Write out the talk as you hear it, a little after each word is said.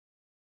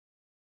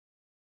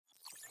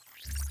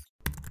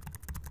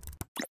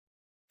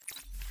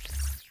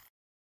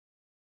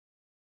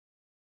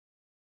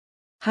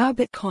How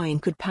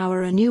Bitcoin could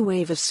power a new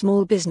wave of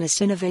small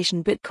business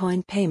innovation.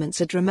 Bitcoin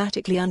payments are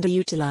dramatically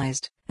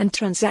underutilized, and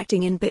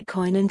transacting in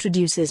Bitcoin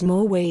introduces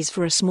more ways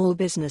for a small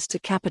business to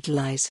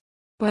capitalize.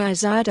 By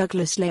Isaiah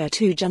Douglas Layer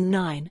 2 June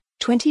 9,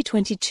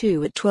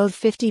 2022 at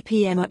 12:50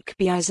 p.m.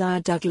 UTB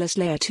Isaiah Douglas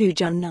Layer 2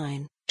 June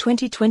 9,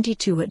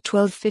 2022 at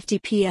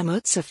 12:50 p.m.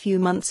 UTS. A few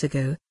months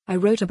ago, I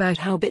wrote about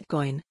how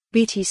Bitcoin,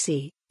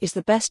 BTC, is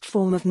the best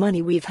form of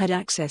money we've had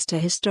access to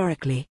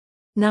historically.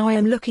 Now I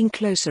am looking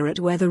closer at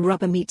where the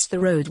rubber meets the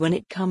road when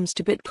it comes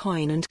to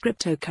Bitcoin and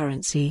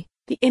cryptocurrency,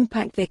 the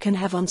impact they can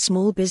have on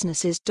small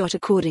businesses.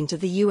 According to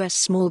the U.S.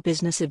 Small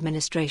Business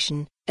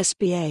Administration,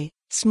 SBA,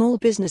 small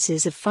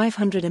businesses of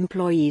 500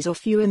 employees or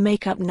fewer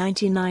make up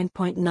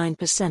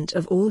 99.9%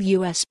 of all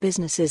U.S.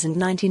 businesses and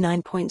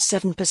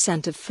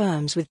 99.7% of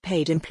firms with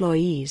paid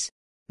employees.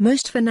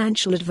 Most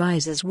financial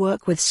advisors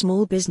work with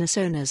small business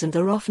owners and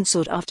are often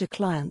sought after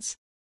clients.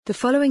 The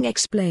following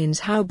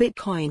explains how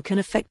Bitcoin can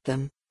affect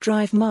them,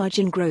 drive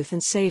margin growth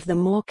and save them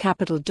more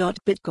capital.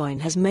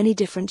 Bitcoin has many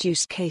different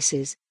use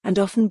cases, and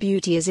often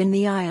beauty is in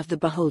the eye of the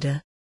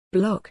beholder.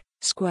 Block,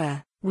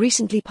 Square,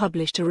 recently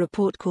published a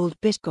report called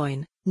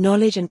Bitcoin,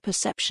 Knowledge and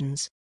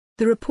Perceptions.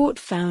 The report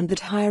found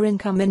that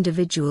higher-income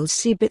individuals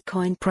see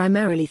Bitcoin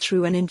primarily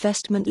through an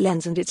investment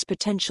lens and its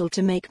potential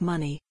to make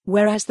money,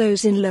 whereas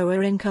those in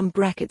lower-income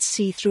brackets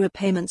see through a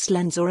payments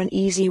lens or an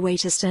easy way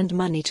to send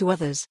money to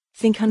others,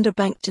 think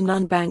underbanked and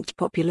unbanked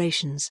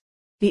populations.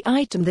 The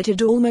item that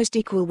had almost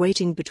equal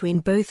weighting between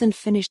both and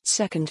finished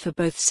second for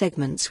both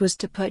segments was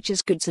to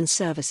purchase goods and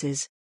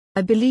services.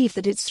 I believe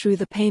that it's through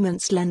the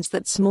payments lens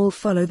that small.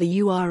 Follow the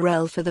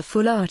URL for the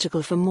full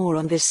article. For more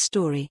on this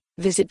story,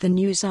 visit the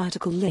news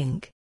article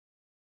link.